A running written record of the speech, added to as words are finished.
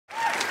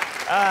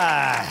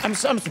I'm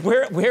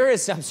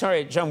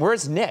sorry, John,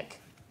 where's Nick?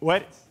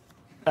 What?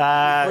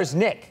 Where's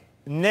Nick?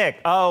 Nick.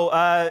 Oh,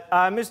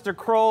 Mr.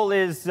 Kroll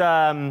is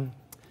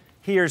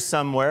here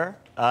somewhere,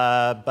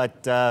 but...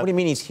 What do you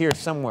mean he's here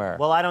somewhere?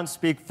 Well, I don't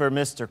speak for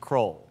Mr.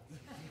 Kroll.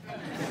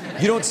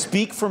 You don't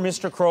speak for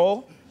Mr.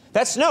 Kroll?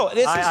 This is...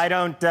 I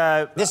don't...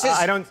 This is...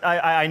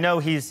 I know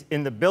he's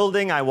in the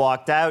building. I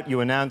walked out.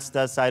 You announced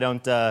us. I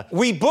don't...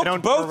 We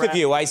booked both of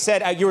you. I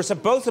said you were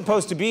both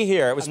supposed to be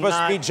here. It was supposed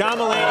to be John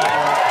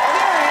Mulaney.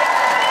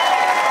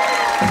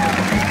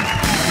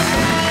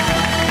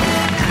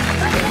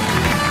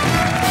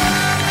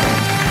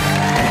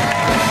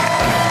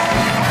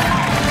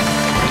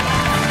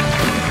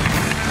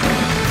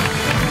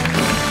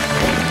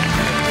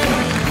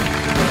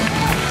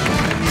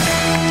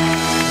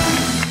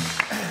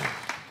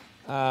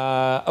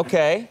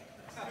 Okay.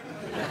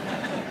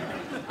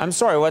 I'm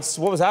sorry, what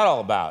was that all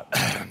about?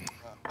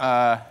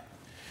 Mr.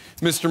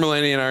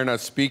 Mulaney and I are not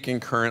speaking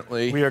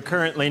currently. We are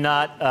currently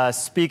not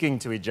speaking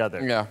to each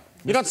other. Yeah.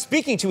 You're not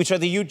speaking to each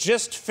other. You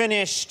just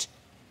finished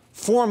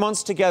 4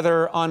 months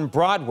together on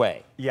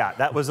Broadway. Yeah,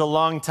 that was a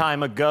long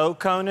time ago,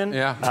 Conan.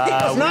 Yeah.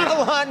 It was not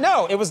a long...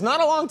 No, it was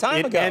not a long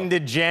time ago. It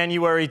ended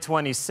January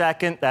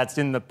 22nd. That's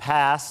in the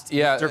past.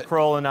 Yeah. Mr.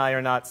 Kroll and I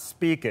are not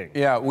speaking.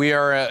 Yeah, we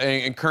are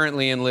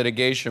currently in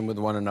litigation with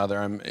one another.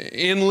 I'm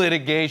in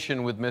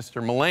litigation with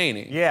Mr.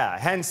 Mulaney. Yeah,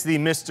 hence the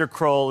Mr.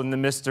 Kroll and the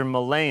Mr.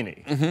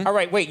 Mulaney. Mm-hmm. All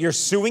right, wait, you're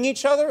suing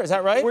each other? Is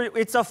that right?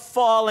 It's a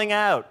falling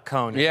out,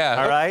 Conan.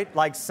 Yeah. All right?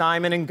 Like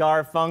Simon and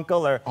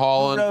Garfunkel or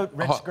Hall who wrote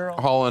Rich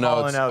Girl? Hall and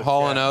Oates.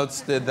 Hall and yeah.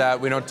 Oates did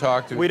that. We don't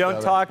talk to each other. We don't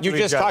talk to each other.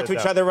 You just talked to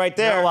each other right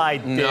there. No, I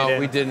didn't. No,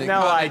 we didn't. No,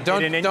 I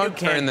don't, didn't. And don't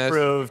you turn can't this.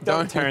 prove.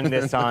 Don't turn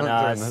this on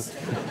us.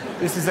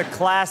 This is a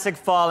classic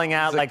falling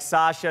out like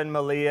Sasha and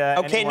Malia.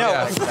 Okay, no.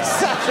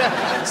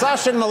 Yeah.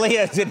 Sasha and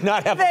Malia did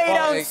not have They a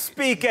don't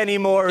speak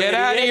anymore. Get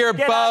out of your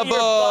Get bubble.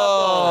 Out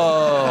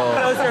of your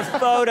bubble. Those are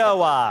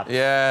photo ops.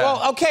 Yeah.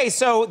 Well, okay,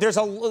 so there's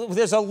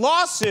a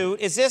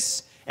lawsuit. Is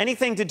this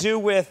anything to do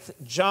with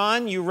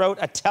John? You wrote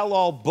a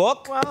tell-all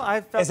book. Well,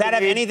 I felt Does that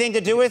have anything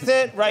to do with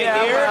it right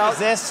here? Well, Is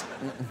this?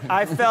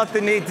 I felt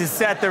the need to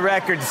set the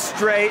record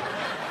straight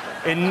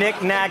and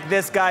knick-knack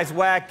this guy's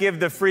whack, give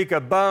the freak a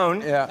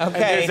bone. Yeah. Okay. And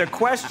there's a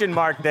question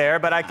mark there,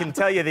 but I can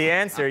tell you the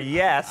answer,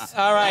 yes.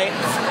 All right.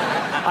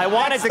 I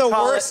wanted That's to the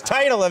call worst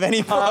title of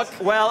any book.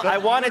 Well, I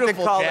wanted to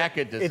call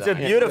jacket it. It's a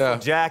beautiful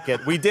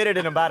jacket. We did it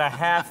in about a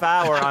half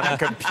hour on a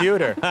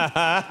computer.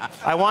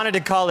 I wanted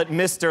to call it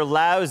Mr.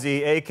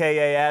 Lousy,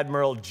 a.k.a.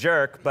 Admiral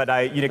Jerk,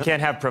 but you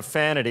can't have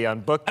profanity on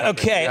book covers.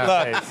 Okay,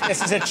 look,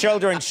 this is a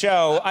children's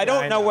show. I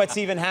don't know what's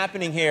even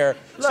happening here.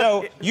 Look,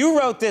 so you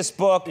wrote this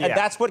book, and Yeah.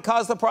 that's what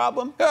caused the problem?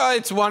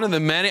 It's one of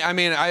the many. I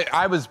mean,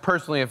 I was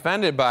personally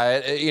offended by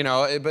it, you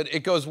know, but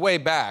it goes way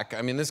back.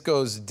 I mean, this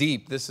goes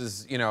deep. This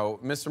is, you know,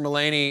 Mr.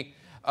 Mulaney.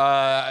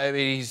 I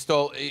mean, he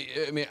stole.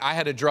 I mean, I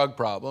had a drug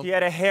problem. He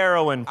had a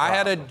heroin problem. I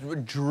had a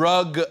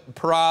drug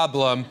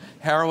problem.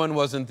 Heroin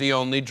wasn't the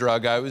only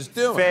drug I was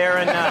doing. Fair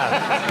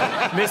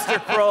enough.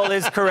 Mr. Kroll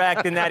is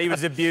correct in that he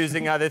was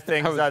abusing other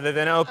things other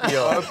than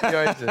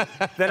opioids.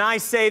 Then I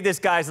save this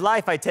guy's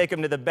life. I take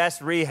him to the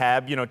best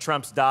rehab, you know,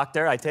 Trump's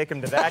doctor. I take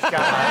him to that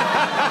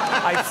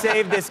guy. I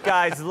save this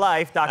guy's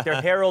life, Dr.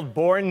 Harold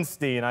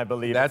Bornstein, I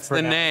believe. That's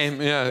the name.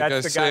 Yeah,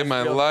 That's the guy saved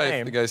my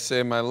life. The guy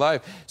saved my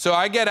life. So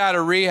I get out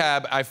of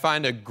rehab. I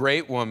find a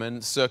great woman,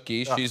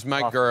 Sookie. She's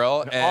my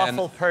girl. An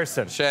awful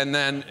person. And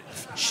then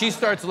she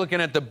starts looking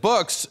at the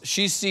books.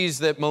 She sees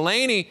that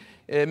Mulaney,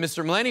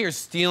 Mr. Mulaney, are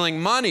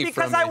stealing money from me.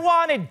 Because I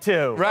wanted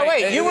to. Right. Oh,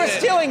 wait, you were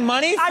stealing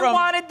money from... I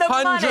wanted the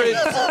hundreds.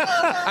 money.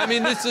 I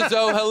mean, this is,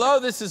 oh, hello,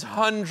 this is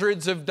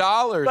hundreds of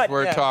dollars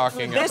we're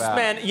talking about. This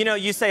man, you know,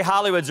 you say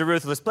Hollywood's a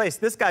ruthless place.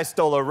 This guy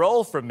stole a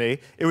roll from me.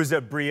 It was a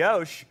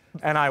brioche.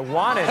 And I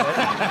wanted it.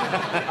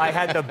 I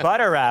had the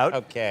butter out.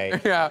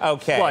 Okay. Yeah.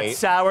 Okay. What,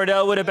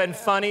 sourdough would have been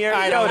funnier?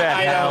 I know.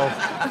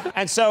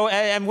 And so,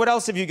 and what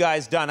else have you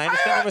guys done? I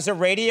understand there was a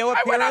radio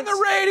appearance. I went on the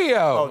radio.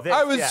 Oh,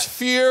 I was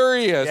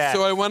furious. Yes.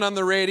 So I went on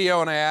the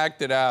radio and I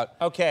acted out.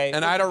 Okay.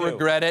 And I don't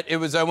regret it.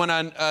 I went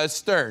on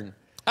Stern.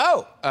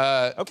 Oh.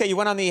 Okay, you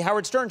went on the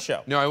Howard Stern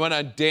show. No, I went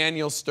on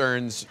Daniel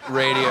Stern's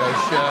radio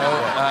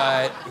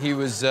show. He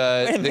was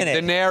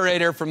the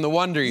narrator from The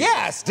Wonder Years.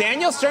 Yes,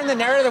 Daniel Stern, the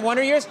narrator of The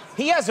Wonder Years.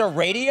 He has a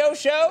radio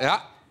show?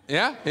 Yeah.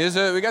 Yeah.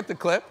 We got the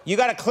clip. You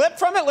got a clip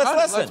from it? Let's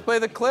listen. Let's play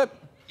the clip.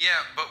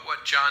 Yeah, but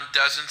what John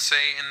doesn't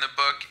say in the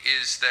book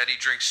is that he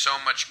drinks so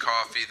much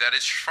coffee that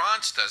his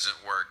schwanz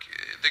doesn't work.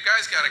 The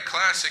guy's got a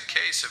classic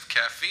case of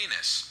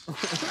caffeinus.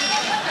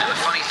 And the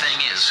funny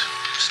thing is,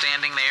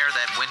 standing there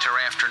that winter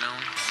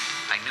afternoon,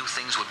 I knew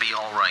things would be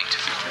all right.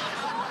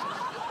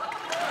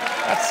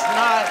 That's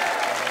not...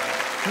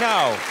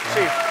 No.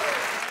 Chief.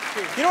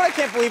 You know what? I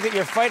can't believe that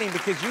you're fighting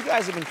because you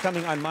guys have been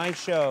coming on my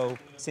show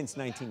Since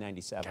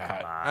 1997.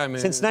 I mean,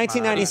 Since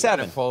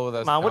 1997.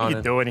 Come on, what are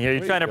you doing here?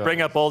 You're trying to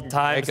bring up old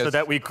times so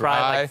that we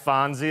cry like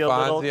Fonzie a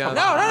little?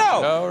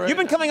 No. You've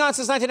been coming on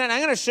since 1990.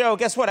 I'm going to show,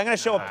 guess what? I'm going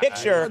to show a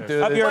picture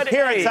of your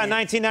appearance on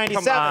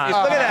 1997.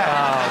 Look at that.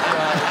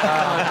 Oh,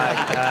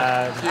 my God.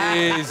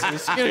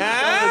 Jesus. You're going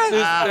to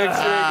this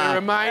picture to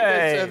remind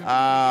us of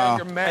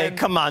younger men. Hey,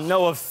 come on,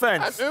 no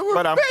offense,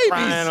 but I'm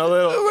crying a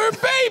little. We're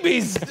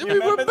babies. We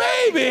were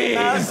babies.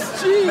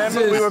 Jesus.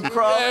 Remember we were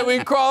crawling? Yeah,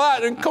 we crawl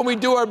out, and we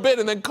do our bit,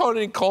 and then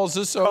Conan calls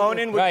us over.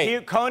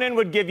 Conan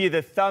would give you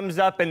the thumbs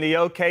up and the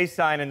OK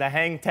sign and the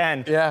hang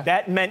 10. Yeah.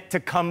 That meant to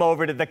come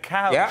over to the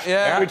couch.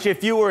 Yeah. Which,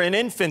 if you were an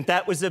infant,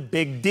 that was a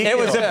big deal. It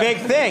was a big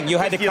thing. You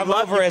had to come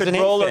over as an infant.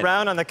 You could roll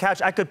around on the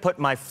couch. I could put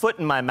my foot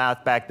in my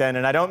mouth back then,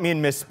 and I don't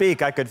mean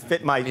misspeak. I could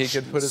fit my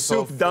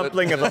soup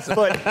dumpling of a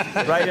foot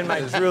right in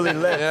my drooly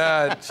lip.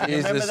 Yeah,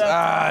 Jesus.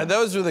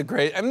 Those were the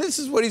great. I mean, this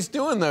is what he's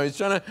doing, though. He's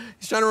trying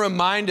to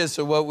remind us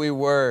of what we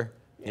were.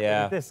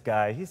 Yeah. This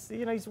guy, he's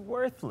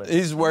worthless.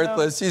 He's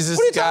worthless. He's this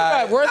what are you guy.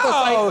 talking about? Worthless?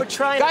 No, we're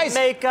trying to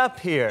make up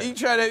here.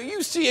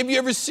 You see, have you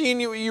ever seen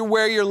you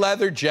wear your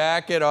leather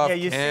jacket off camera?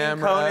 Yeah, you seen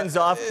Conan's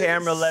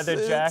off-camera leather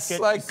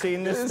jacket? Like, you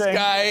seen this this thing?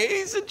 guy,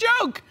 he's a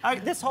joke.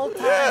 This whole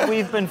time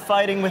we've been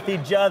fighting with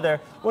each other,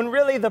 when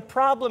really the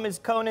problem is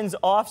Conan's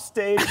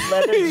off-stage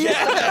leather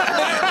jacket.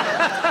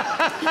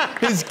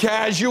 His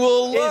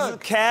casual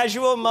look. His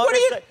casual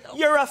motorcycle.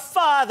 You're a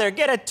father.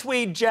 Get a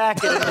tweed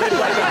jacket and live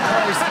like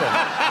a person.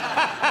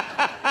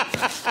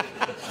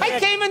 I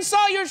came and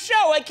saw your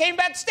show. I came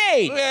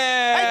backstage.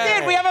 Yeah. I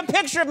did. We have a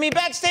picture of me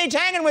backstage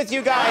hanging with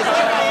you guys.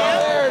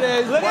 There it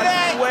is. Look at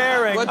that.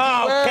 Wearing.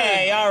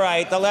 Okay, all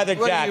right. The leather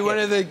What are jacket. you, one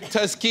of the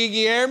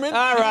Tuskegee Airmen?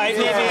 All right.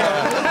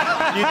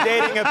 You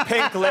dating a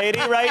pink lady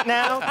right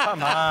now?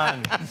 Come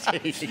on.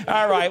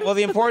 All right. Well,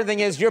 the important thing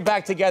is you're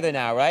back together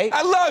now, right?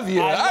 I love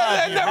you.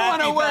 I never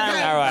want to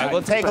work. All right.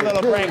 We'll take a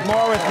little break.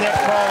 More with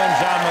Nicole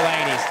and John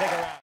Mulaney. Stick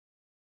around.